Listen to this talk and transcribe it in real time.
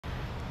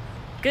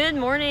Good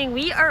morning.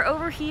 We are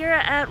over here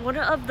at one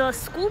of the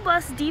school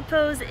bus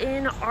depots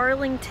in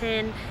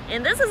Arlington,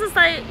 and this is a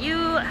site you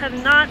have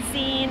not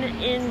seen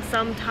in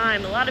some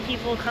time. A lot of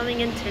people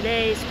coming in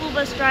today, school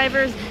bus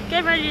drivers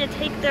getting ready to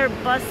take their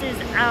buses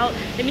out.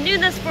 They've been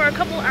doing this for a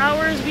couple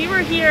hours. We were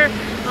here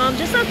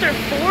just after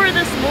 4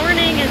 this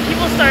morning, and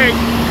people started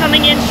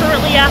coming in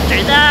shortly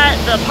after that.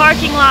 The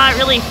parking lot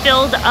really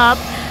filled up,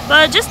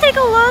 but just take a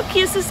look.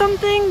 This is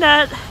something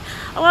that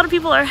a lot of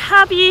people are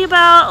happy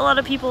about, a lot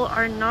of people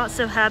are not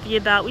so happy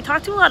about. We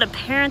talked to a lot of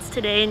parents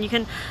today, and you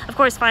can of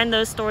course find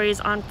those stories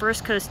on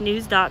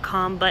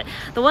firstcoastnews.com, but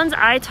the ones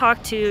I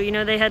talked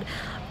to, they had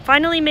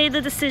finally made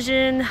the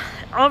decision,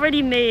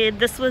 already made.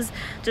 This was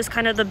just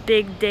kind of the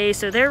big day,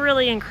 so they're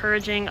really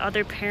encouraging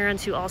other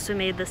parents who also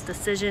made this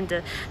decision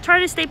to try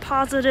to stay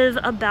positive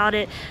about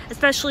it,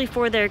 especially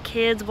for their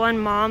kids. One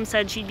mom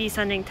said she'd be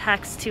sending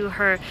texts to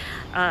her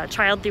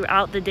child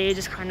throughout the day,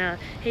 just kind of,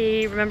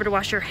 hey, remember to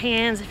wash your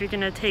hands. If you're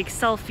gonna take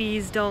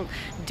selfies, don't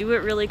do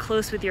it really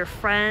close with your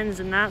friends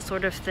and that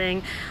sort of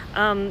thing.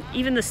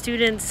 Even the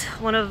students,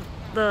 one of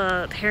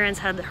the parents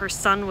had her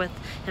son with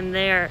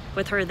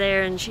her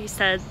there, and he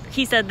said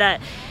that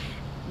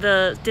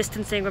the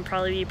distancing would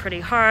probably be pretty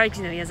hard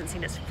because he hasn't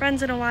seen his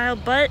friends in a while.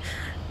 But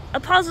a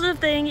positive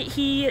thing,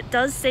 he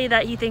does say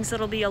that he thinks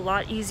it'll be a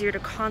lot easier to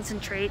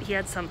concentrate. He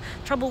had some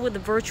trouble with the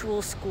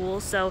virtual school,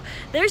 so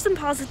there's some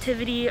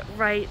positivity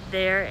right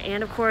there.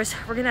 And of course,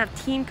 we're gonna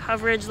have team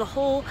coverage the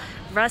whole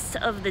rest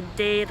of the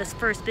day, this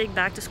first big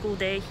back-to-school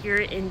day here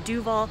in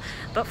Duval.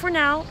 But for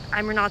now,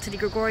 I'm Renata Di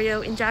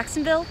Gregorio in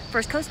Jacksonville.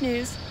 First Coast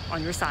News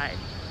on your side.